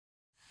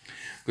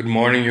Good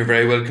morning, you're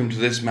very welcome to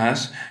this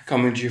Mass,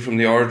 coming to you from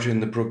the oratory in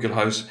the parochial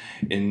house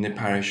in the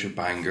parish of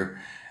Bangor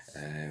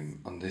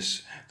on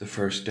this, the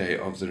first day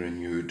of the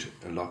renewed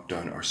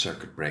lockdown or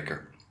circuit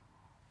breaker.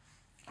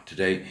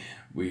 Today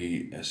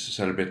we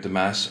celebrate the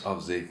Mass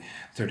of the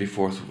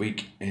 34th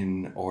week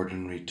in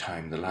Ordinary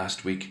Time, the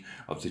last week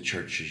of the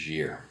Church's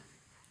year.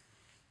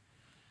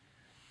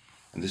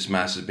 And this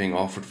Mass is being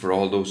offered for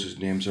all those whose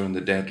names are on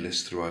the dead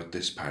list throughout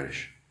this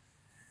parish,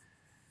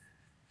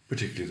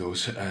 particularly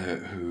those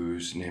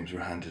whose names were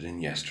handed in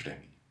yesterday.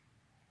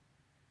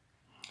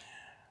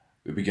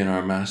 We begin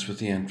our Mass with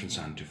the entrance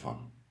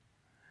antiphon.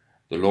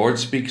 The Lord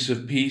speaks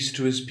of peace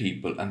to his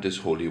people and his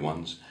holy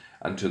ones,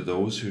 and to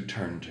those who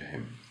turn to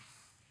him.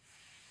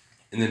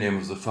 In the name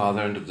of the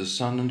Father, and of the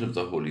Son, and of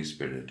the Holy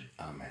Spirit.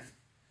 Amen.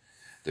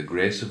 The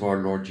grace of our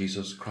Lord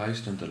Jesus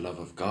Christ, and the love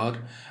of God,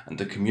 and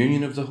the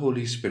communion of the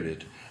Holy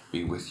Spirit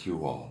be with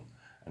you all,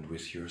 and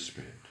with your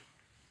spirit.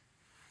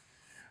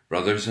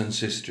 Brothers and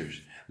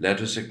sisters,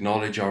 let us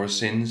acknowledge our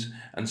sins,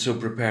 and so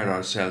prepare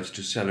ourselves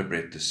to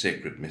celebrate the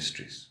sacred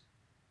mysteries.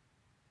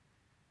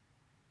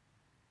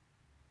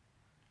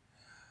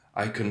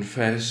 I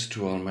confess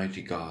to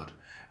Almighty God,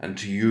 and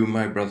to you,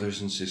 my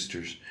brothers and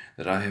sisters,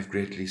 that I have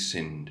greatly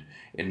sinned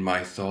in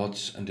my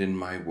thoughts and in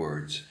my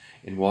words,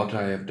 in what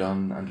I have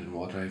done and in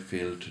what I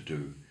failed to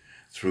do,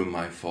 through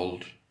my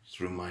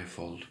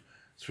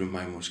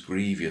most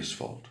grievous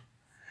fault.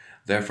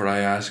 Therefore I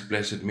ask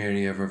Blessed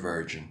Mary, ever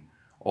Virgin,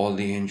 all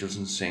the angels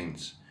and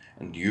saints,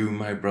 and you,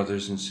 my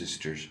brothers and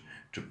sisters,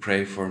 to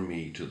pray for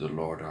me to the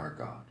Lord our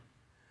God.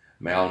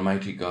 May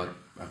Almighty God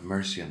have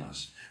mercy on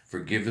us,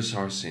 forgive us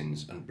our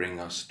sins, and bring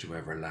us to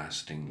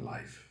everlasting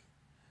life.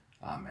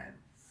 Amen.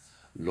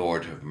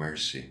 Lord have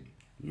mercy,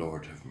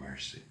 Lord have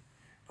mercy.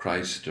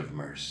 Christ have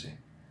mercy,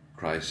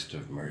 Christ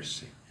have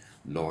mercy.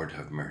 Lord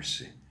have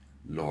mercy,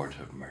 Lord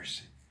have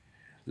mercy.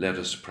 Let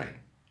us pray.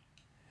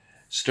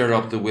 Stir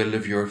up the will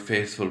of your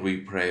faithful, we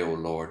pray, O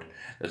Lord,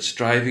 that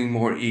striving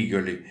more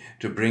eagerly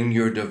to bring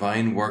your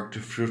divine work to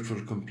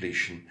fruitful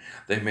completion,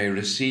 they may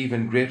receive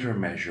in greater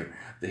measure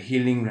the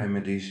healing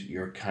remedies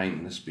your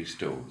kindness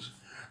bestows.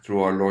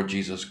 Through our Lord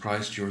Jesus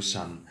Christ, your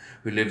Son,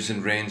 who lives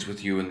and reigns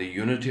with you in the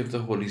unity of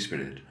the Holy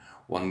Spirit,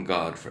 one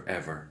God, for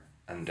ever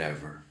and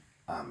ever.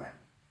 Amen.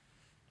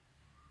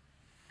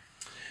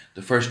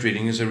 The first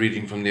reading is a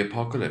reading from the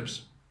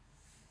Apocalypse.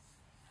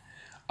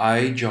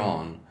 I,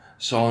 John,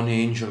 saw an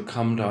angel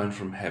come down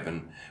from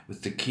heaven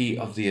with the key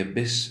of the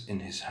abyss in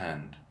his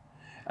hand,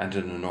 and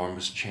an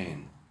enormous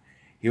chain.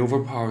 He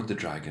overpowered the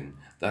dragon,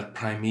 that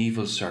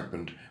primeval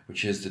serpent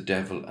which is the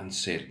devil and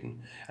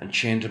Satan, and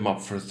chained him up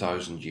for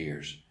 1,000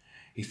 years.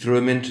 He threw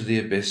him into the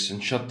abyss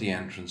and shut the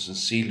entrance and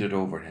sealed it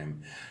over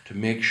him, to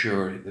make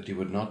sure that he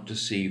would not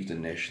deceive the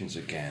nations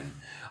again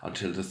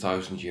until the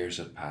 1,000 years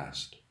had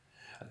passed.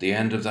 At the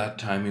end of that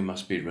time he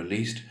must be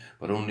released,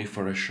 but only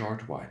for a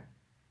short while.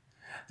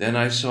 Then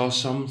I saw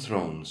some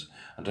thrones,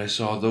 and I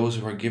saw those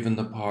who were given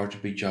the power to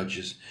be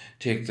judges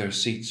take their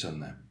seats on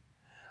them.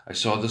 I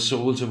saw the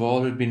souls of all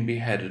who had been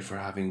beheaded for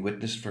having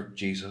witnessed for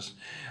Jesus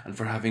and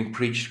for having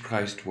preached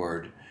Christ's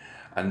word,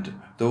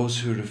 and those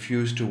who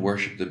refused to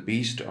worship the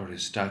beast or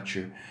his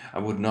statue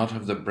and would not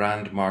have the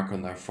brand mark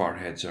on their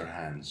foreheads or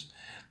hands.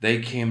 They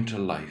came to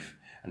life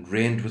and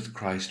reigned with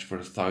Christ for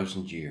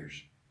 1,000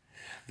 years.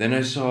 Then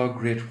I saw a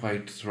great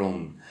white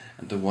throne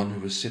and the one who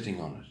was sitting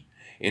on it.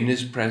 In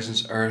his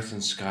presence earth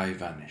and sky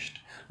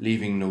vanished,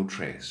 leaving no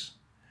trace.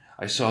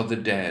 I saw the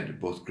dead,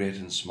 both great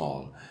and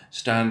small,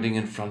 standing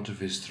in front of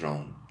his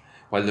throne,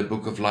 while the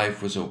book of life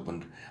was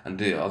opened, and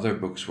the other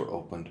books were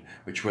opened,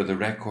 which were the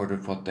record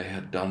of what they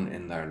had done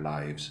in their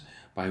lives,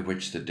 by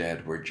which the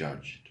dead were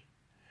judged.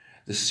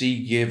 The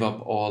sea gave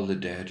up all the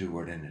dead who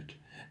were in it.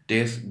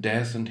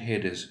 Death and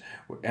Hades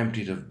were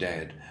emptied of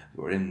dead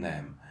who were in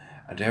them,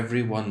 and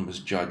every one was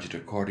judged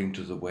according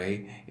to the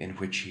way in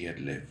which he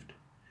had lived.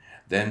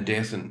 Then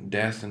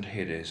death and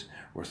Hades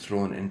were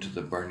thrown into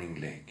the burning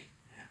lake.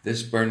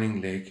 This burning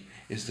lake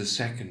is the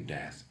second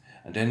death,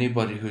 and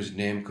anybody whose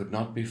name could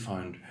not be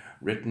found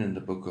written in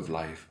the book of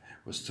life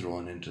was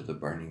thrown into the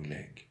burning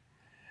lake.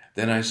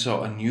 Then I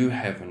saw a new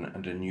heaven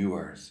and a new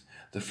earth.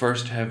 The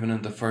first heaven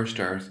and the first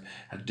earth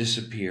had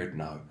disappeared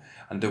now,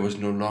 and there was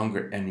no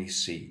longer any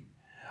sea.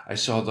 I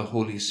saw the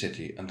holy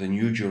city and the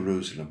new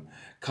Jerusalem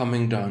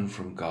coming down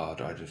from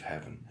God out of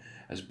heaven,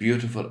 as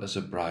beautiful as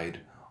a bride,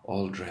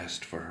 all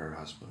dressed for her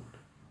husband.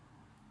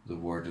 The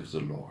word of the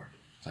Lord.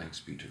 Thanks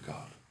be to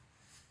God.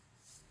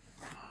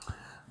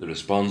 The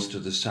response to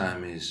the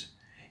psalm is,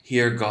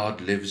 Here God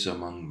lives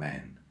among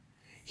men.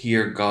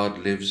 Here God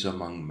lives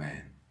among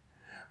men.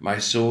 My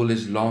soul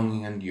is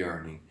longing and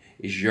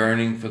is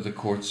yearning for the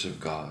courts of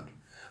God.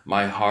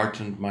 My heart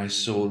and my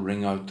soul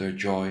ring out their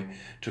joy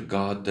to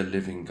God, the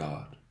living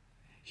God.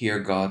 Here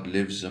God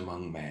lives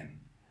among men.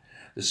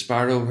 The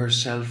sparrow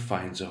herself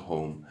finds a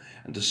home,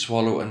 and the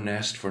swallow a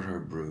nest for her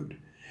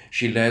brood.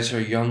 She lays her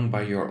young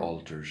by your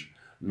altars,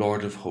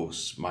 Lord of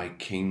hosts, my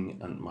King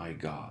and my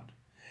God.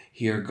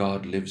 Here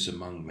God lives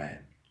among men.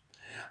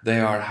 They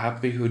are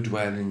happy who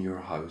dwell in your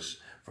house,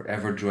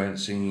 forever dwell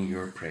singing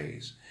your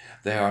praise.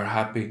 They are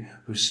happy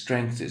whose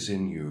strength is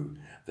in you.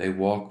 They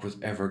walk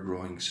with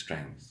ever-growing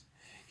strength.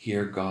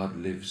 Here God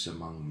lives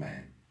among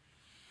men.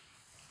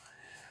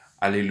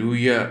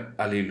 Alleluia,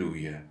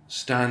 alleluia.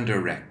 Stand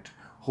erect,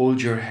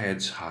 hold your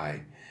heads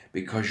high,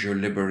 because your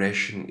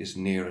liberation is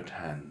near at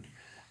hand.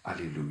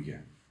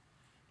 Alleluia.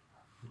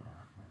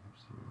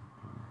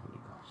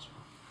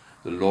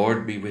 The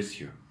Lord be with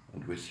you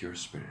and with your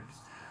spirit.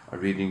 A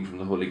reading from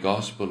the Holy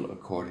Gospel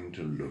according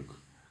to Luke.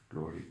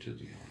 Glory to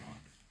thee, O Lord.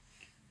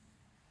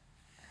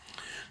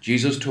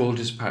 Jesus told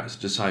his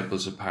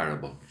disciples a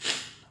parable.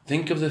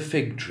 Think of the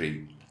fig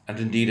tree, and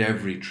indeed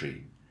every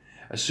tree.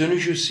 As soon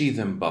as you see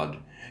them bud,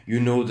 you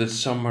know that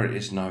summer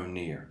is now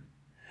near.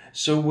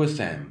 So with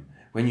them,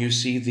 when you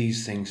see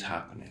these things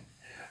happening,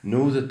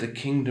 know that the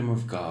kingdom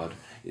of God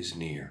is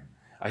near.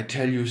 I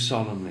tell you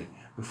solemnly,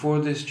 before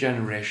this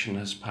generation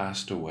has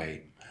passed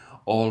away,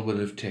 all will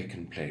have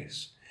taken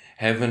place.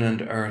 Heaven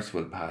and earth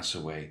will pass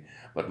away,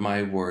 but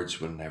my words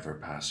will never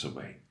pass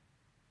away.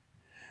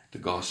 The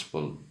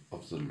Gospel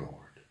of the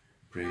Lord.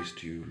 Praise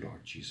to you,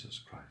 Lord Jesus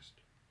Christ.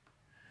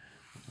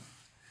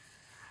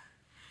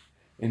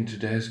 In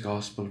today's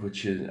Gospel,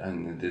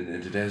 and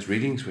in today's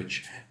readings,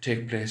 which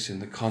take place in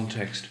the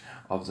context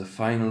of the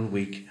final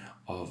week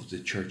of the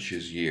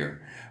Church's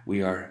year,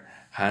 we are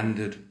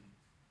handed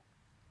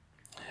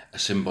a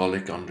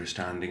symbolic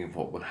understanding of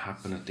what will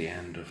happen at the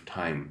end of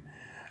time.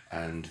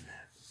 And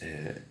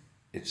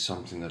it's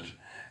something that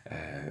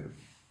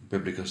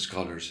biblical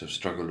scholars have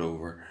struggled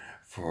over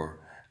for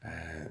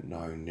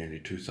now nearly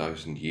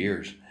 2,000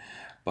 years.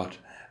 But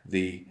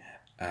the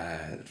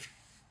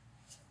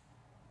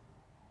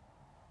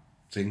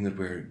thing that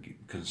we're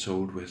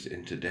consoled with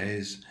in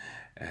today's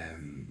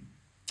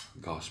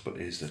gospel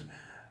is that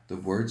the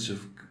words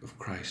of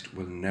Christ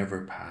will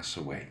never pass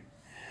away.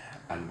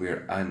 And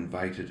we're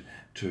invited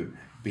to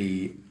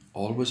be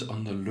always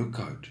on the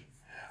lookout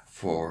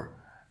for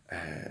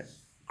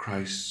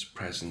Christ's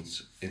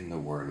presence in the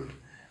world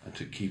and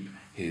to keep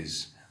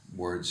his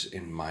words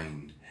in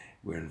mind.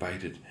 We're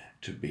invited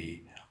to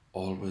be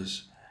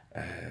always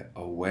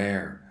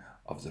aware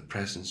of the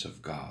presence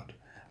of God,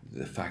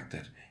 the fact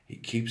that he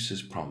keeps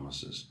his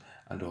promises,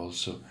 and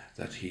also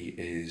that he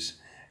is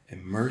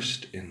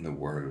immersed in the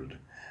world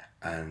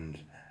and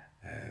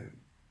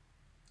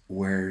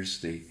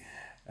wears the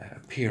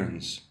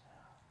appearance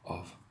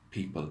of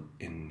people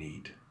in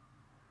need.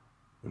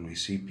 When we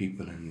see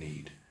people in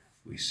need,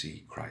 we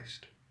see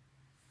Christ.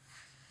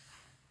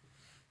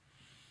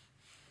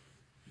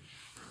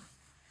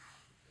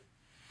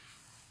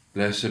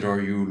 Blessed are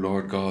you,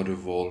 Lord God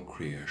of all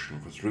creation,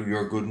 for through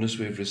your goodness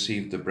we have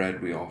received the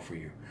bread we offer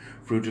you,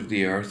 fruit of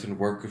the earth and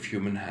work of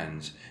human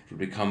hands, to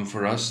become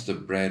for us the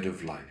bread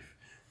of life.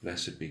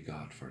 Blessed be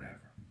God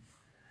forever.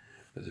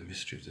 By the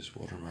mystery of this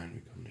water wine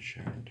we come to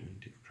share in the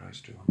divinity of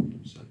Christ, to humble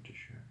himself to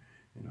share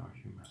in our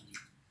humanity.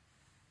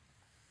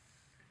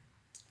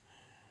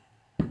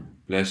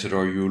 Blessed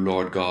are you,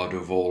 Lord God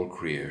of all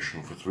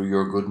creation, for through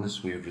your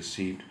goodness we have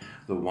received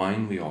the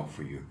wine we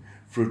offer you,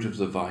 fruit of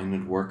the vine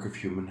and work of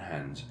human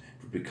hands,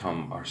 to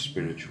become our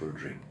spiritual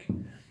drink.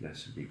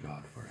 Blessed be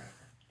God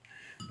forever.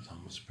 With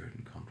humble spirit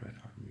and contrite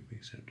heart may be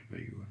accepted by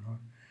you, O Lord.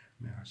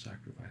 May our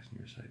sacrifice in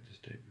your sight this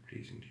day be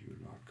pleasing to you,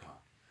 Lord God.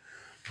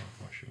 Lord,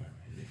 wash away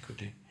my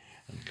iniquity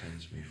and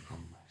cleanse me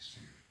from my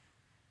sin.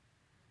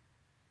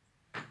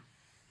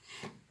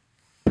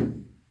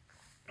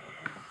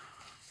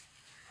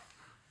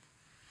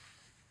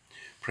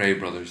 Pray,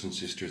 brothers and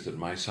sisters, that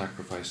my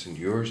sacrifice and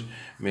yours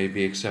may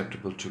be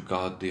acceptable to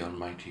God the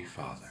Almighty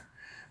Father.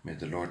 May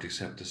the Lord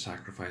accept the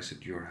sacrifice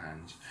at your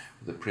hands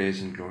for the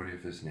praise and glory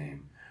of his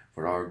name,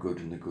 for our good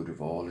and the good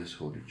of all his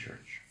holy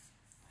church.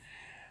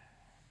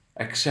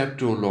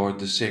 Accept, O Lord,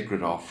 the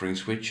sacred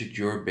offerings which at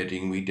your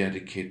bidding we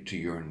dedicate to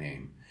your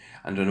name,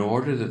 and in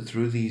order that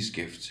through these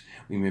gifts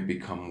we may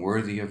become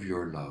worthy of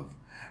your love,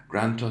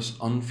 grant us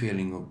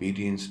unfailing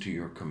obedience to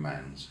your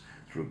commands,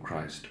 through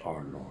Christ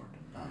our Lord.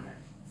 Amen.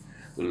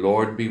 The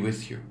Lord be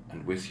with you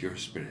and with your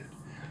spirit.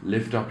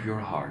 Lift up your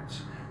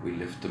hearts, we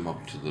lift them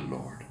up to the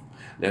Lord.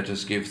 Let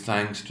us give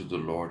thanks to the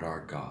Lord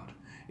our God.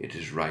 It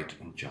is right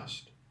and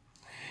just.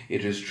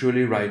 It is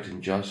truly right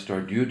and just,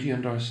 our duty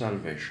and our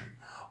salvation,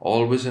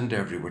 always and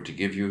everywhere to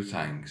give you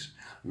thanks,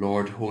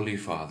 Lord, Holy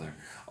Father,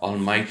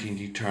 Almighty and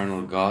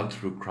eternal God,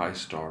 through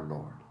Christ our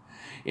Lord.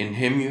 In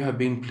him you have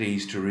been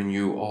pleased to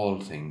renew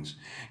all things,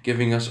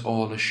 giving us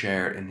all a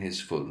share in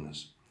his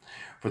fullness.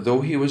 For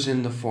though he was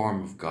in the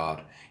form of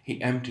God,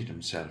 he emptied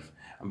himself,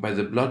 and by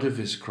the blood of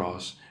his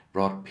cross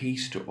brought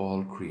peace to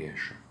all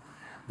creation.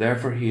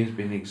 Therefore he has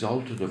been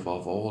exalted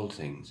above all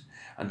things,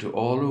 and to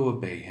all who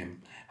obey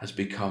him has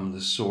become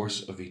the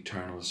source of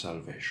eternal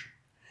salvation.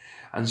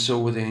 And so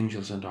with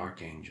angels and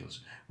archangels,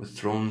 with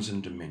thrones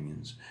and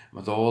dominions,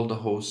 with all the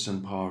hosts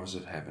and powers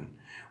of heaven,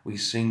 we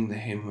sing the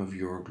hymn of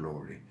your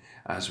glory,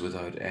 as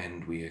without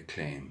end we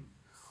acclaim.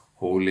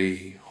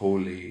 Holy,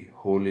 holy,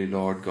 holy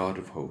Lord God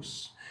of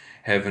hosts,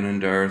 heaven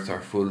and earth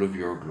are full of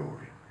your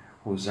glory.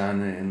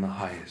 Hosanna in the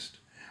highest.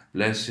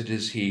 Blessed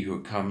is he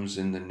who comes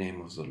in the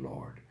name of the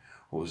Lord.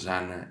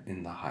 Hosanna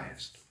in the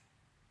highest.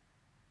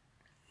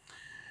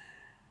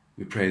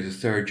 We pray the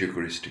third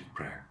Eucharistic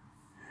prayer.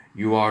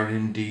 You are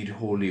indeed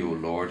holy, O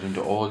Lord, and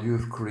all you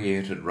have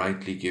created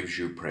rightly gives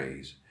you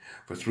praise.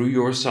 For through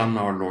your Son,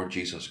 our Lord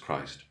Jesus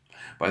Christ,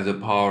 by the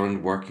power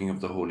and working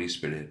of the Holy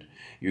Spirit,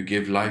 you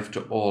give life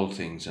to all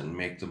things and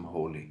make them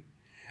holy.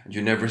 And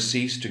you never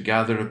cease to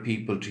gather a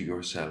people to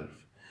yourself,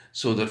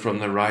 so that from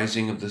the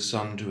rising of the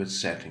sun to its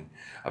setting,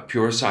 a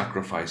pure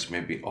sacrifice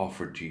may be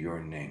offered to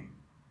your name.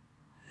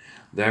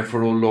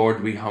 Therefore, O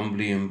Lord, we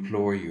humbly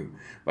implore you,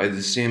 by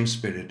the same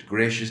Spirit,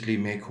 graciously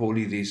make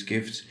holy these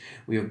gifts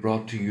we have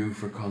brought to you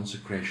for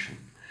consecration,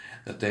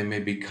 that they may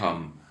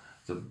become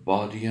the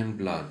body and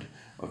blood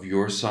of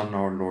your Son,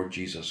 our Lord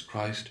Jesus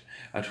Christ,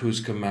 at whose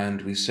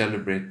command we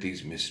celebrate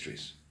these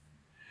mysteries.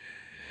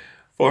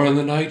 For on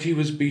the night he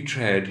was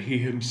betrayed, he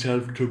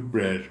himself took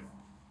bread,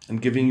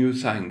 and giving you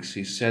thanks,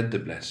 he said the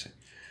blessing,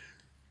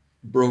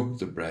 broke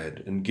the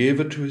bread, and gave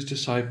it to his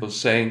disciples,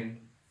 saying,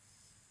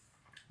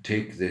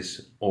 Take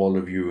this, all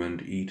of you,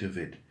 and eat of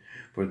it,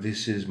 for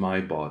this is my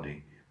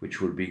body,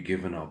 which will be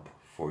given up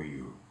for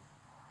you.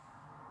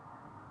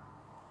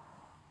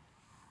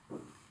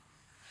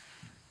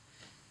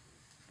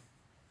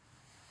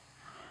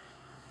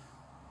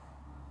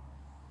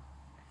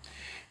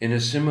 In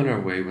a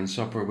similar way, when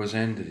supper was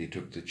ended, he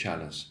took the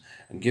chalice,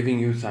 and giving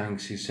you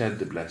thanks, he said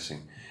the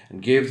blessing,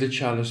 and gave the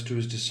chalice to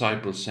his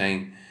disciples,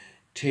 saying,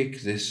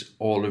 Take this,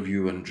 all of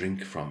you, and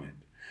drink from it.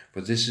 For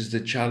this is the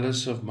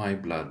chalice of my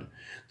blood,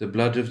 the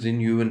blood of the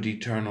new and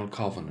eternal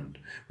covenant,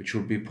 which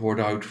will be poured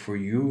out for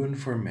you and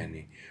for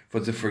many, for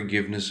the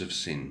forgiveness of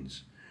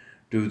sins.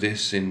 Do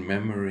this in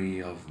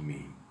memory of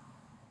me.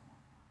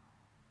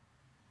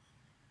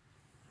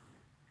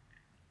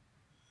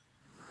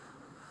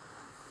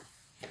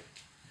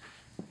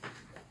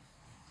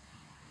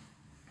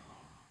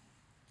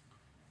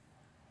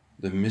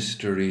 The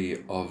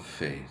mystery of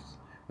faith.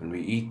 When we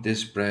eat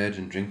this bread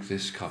and drink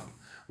this cup,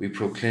 we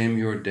proclaim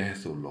your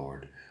death, O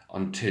Lord,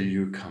 until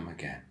you come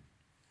again.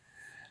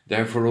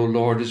 Therefore, O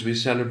Lord, as we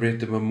celebrate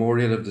the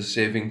memorial of the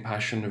saving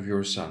passion of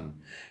your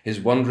Son, his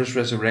wondrous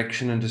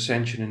resurrection and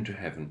ascension into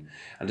heaven,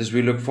 and as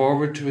we look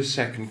forward to his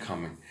second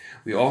coming,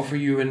 we offer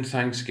you in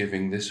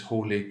thanksgiving this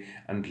holy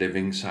and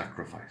living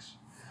sacrifice.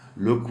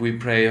 Look, we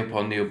pray,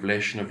 upon the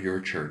oblation of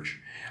your church,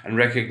 and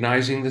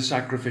recognizing the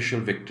sacrificial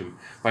victim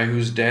by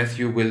whose death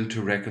you will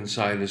to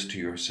reconcile us to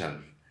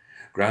yourself,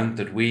 grant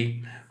that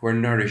we, who are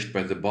nourished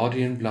by the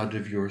body and blood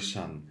of your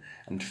Son,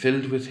 and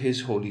filled with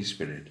his Holy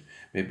Spirit,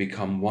 may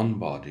become one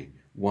body,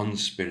 one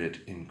spirit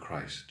in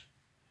Christ.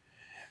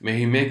 May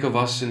he make of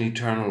us an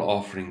eternal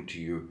offering to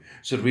you,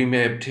 so that we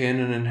may obtain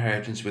an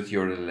inheritance with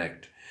your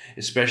elect,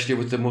 especially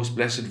with the most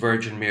blessed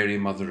Virgin Mary,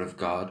 Mother of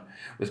God,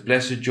 with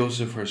blessed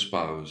Joseph her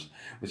spouse,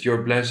 with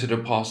your blessed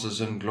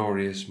apostles and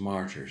glorious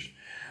martyrs,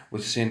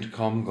 with Saint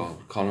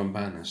Comgall,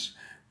 Columbanus,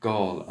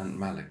 Gall, and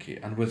Malachi,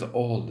 and with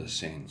all the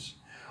saints,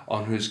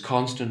 on whose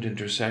constant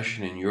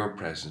intercession in your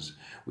presence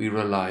we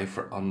rely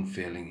for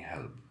unfailing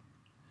help.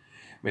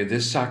 May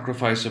this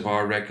sacrifice of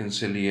our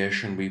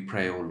reconciliation, we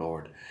pray, O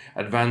Lord,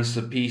 advance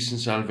the peace and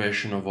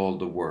salvation of all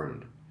the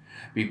world.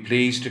 Be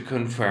pleased to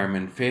confirm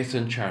in faith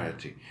and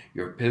charity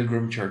your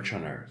pilgrim church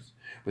on earth,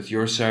 with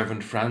your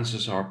servant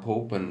Francis our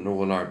Pope and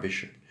Noel our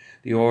Bishop,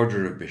 the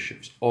order of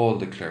bishops, all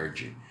the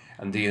clergy,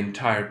 and the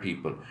entire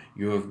people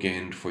you have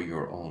gained for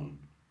your own.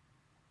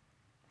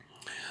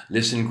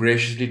 Listen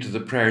graciously to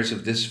the prayers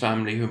of this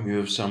family whom you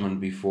have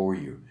summoned before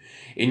you.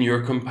 In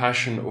your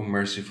compassion, O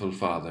merciful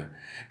Father,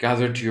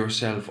 gather to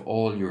yourself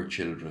all your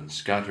children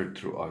scattered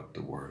throughout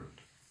the world.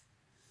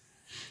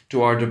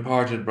 To our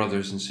departed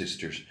brothers and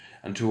sisters,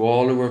 and to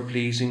all who are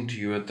pleasing to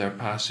you at their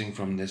passing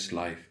from this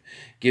life,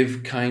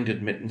 give kind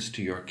admittance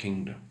to your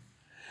kingdom.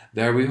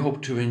 There we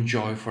hope to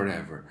enjoy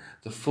forever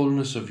the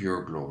fullness of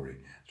your glory,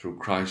 through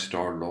Christ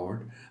our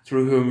Lord,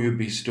 through whom you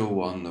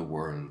bestow on the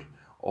world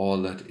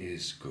all that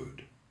is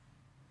good.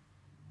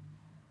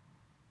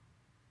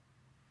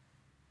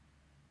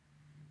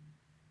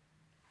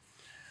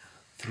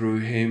 Through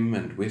him,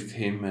 and with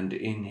him, and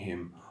in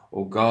him,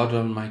 O God,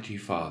 Almighty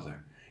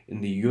Father,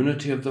 in the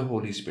unity of the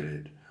Holy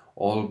Spirit,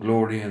 all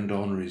glory and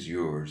honour is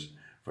yours,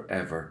 for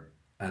ever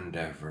and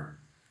ever.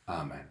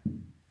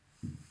 Amen.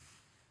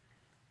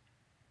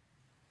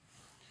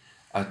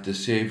 At the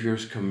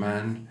Saviour's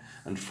command,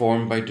 and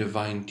formed by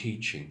divine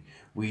teaching,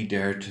 we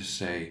dare to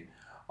say,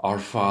 Our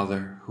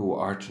Father, who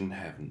art in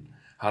heaven,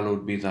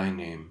 hallowed be thy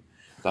name.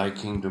 Thy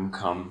kingdom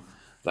come,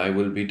 thy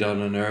will be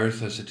done on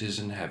earth as it is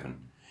in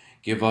heaven.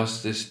 Give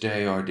us this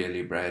day our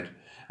daily bread,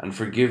 and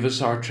forgive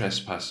us our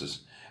trespasses,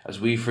 as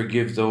we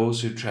forgive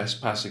those who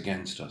trespass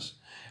against us.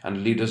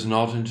 And lead us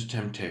not into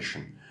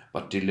temptation,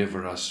 but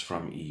deliver us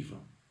from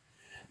evil.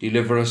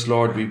 Deliver us,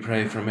 Lord, we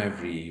pray, from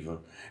every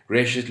evil.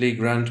 Graciously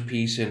grant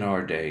peace in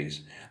our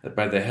days, that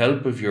by the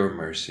help of your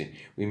mercy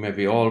we may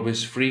be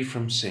always free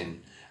from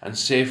sin and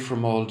safe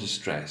from all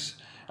distress,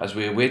 as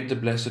we await the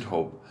blessed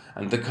hope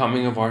and the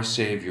coming of our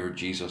Saviour,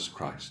 Jesus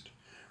Christ.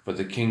 For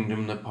the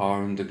kingdom, the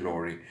power, and the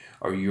glory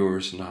are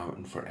yours now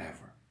and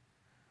forever.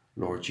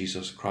 Lord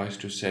Jesus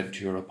Christ, who said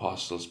to your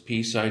apostles,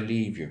 "Peace I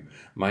leave you,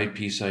 my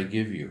peace I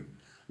give you,"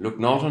 look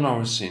not on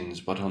our sins,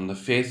 but on the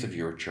faith of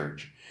your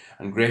church,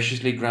 and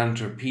graciously grant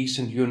her peace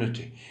and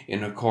unity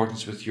in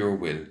accordance with your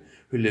will,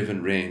 who live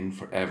and reign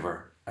for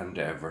ever and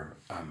ever.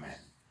 Amen.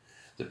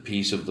 The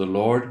peace of the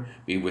Lord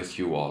be with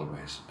you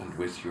always, and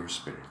with your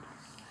spirit.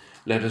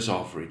 Let us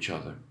offer each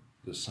other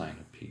the sign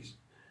of peace.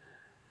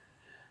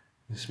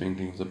 This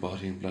mingling of the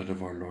body and blood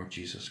of our Lord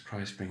Jesus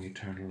Christ bring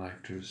eternal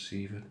life. To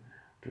receive it,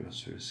 to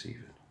us who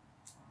receive it.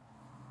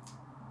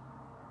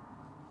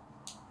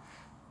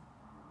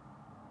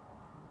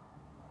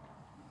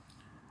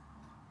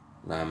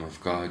 Lamb of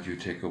God, you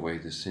take away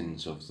the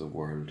sins of the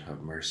world,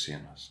 have mercy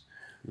on us.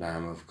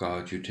 Lamb of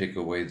God, you take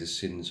away the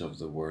sins of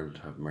the world,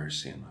 have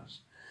mercy on us.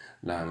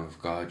 Lamb of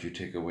God, you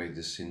take away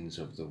the sins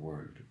of the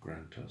world,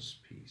 grant us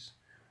peace.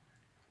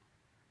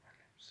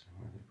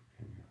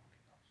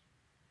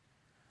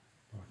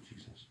 Lord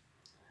Jesus,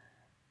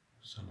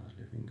 Son of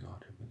the living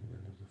God, who by the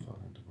will of the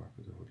Father and the work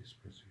of the Holy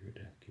Spirit through your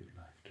death give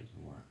life to the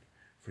world,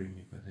 free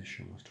me by this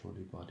your most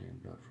holy body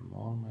and blood from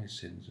all my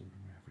sins and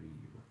from every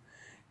evil.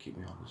 Keep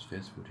me always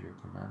faithful to your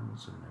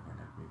commandments, and never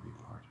let me be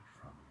parted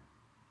from you.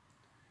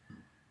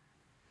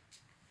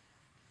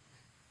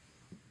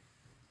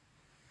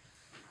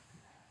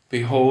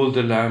 Behold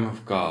the Lamb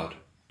of God.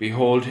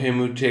 Behold him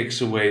who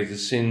takes away the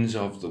sins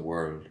of the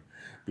world.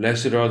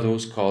 Blessed are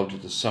those called to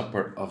the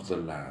supper of the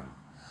Lamb.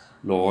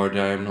 Lord,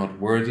 I am not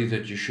worthy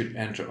that you should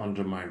enter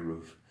under my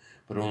roof,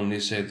 but only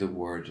say the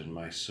word, and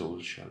my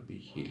soul shall be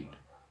healed.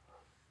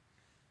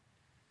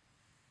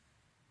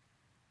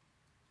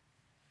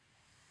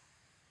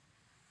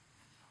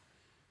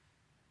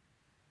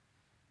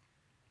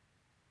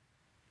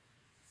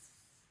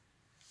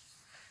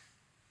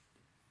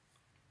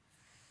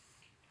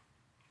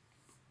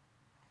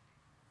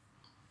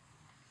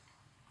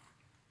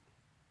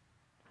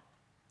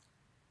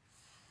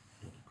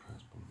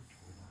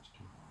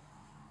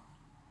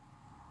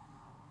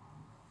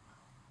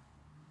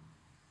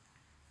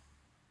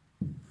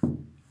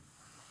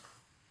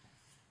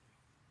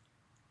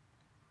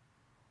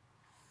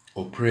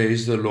 O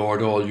praise the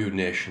Lord, all you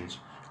nations,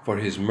 for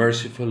his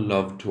merciful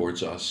love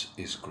towards us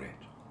is great.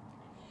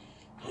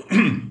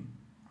 And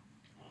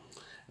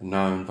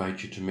now I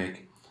invite you to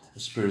make a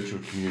spiritual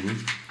communion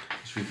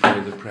as we pray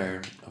the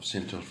prayer of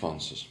St.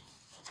 Alphonsus.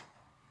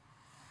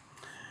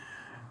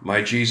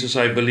 My Jesus,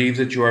 I believe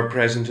that you are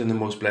present in the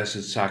most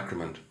blessed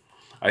sacrament.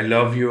 I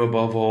love you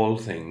above all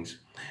things,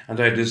 and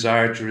I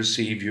desire to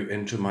receive you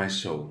into my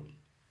soul.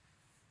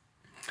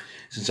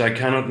 Since I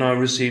cannot now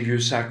receive you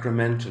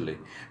sacramentally,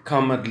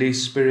 come at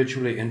least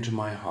spiritually into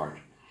my heart.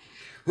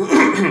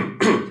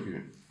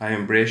 I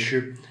embrace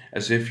you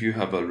as if you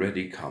have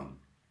already come,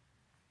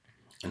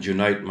 and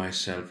unite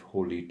myself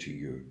wholly to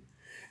you.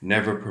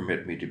 Never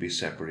permit me to be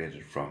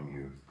separated from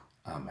you.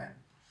 Amen.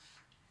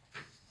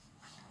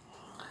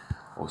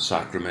 O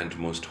sacrament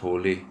most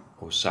holy,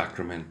 O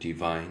sacrament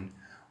divine,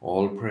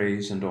 all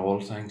praise and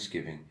all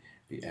thanksgiving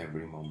be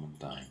every moment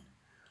thine.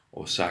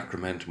 O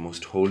sacrament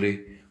most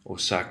holy, O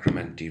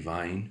sacrament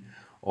divine,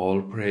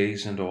 all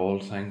praise and all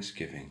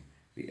thanksgiving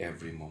be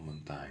every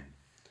moment thine.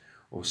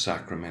 O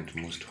sacrament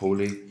most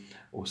holy,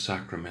 O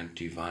sacrament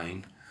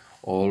divine,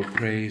 all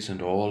praise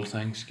and all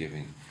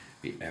thanksgiving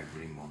be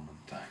every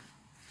moment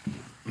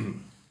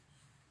thine.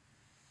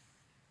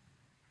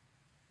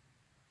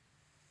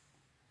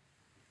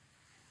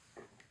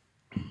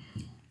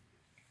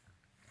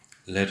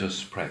 Let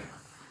us pray.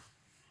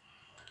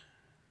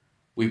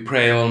 We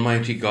pray,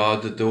 Almighty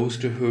God, that those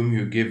to whom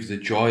you give the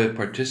joy of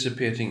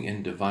participating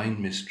in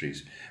divine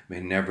mysteries may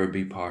never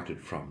be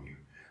parted from you,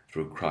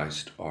 through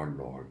Christ our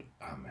Lord.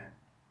 Amen.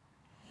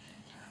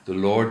 The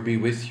Lord be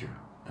with you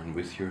and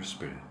with your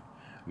spirit.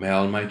 May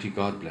Almighty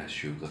God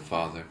bless you, the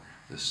Father,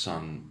 the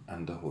Son,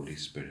 and the Holy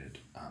Spirit.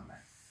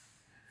 Amen.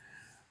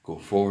 Go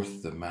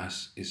forth, the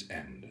Mass is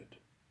ended.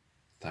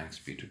 Thanks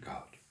be to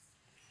God.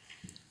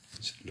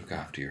 Look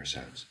after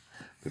yourselves.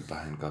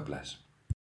 Goodbye and God bless.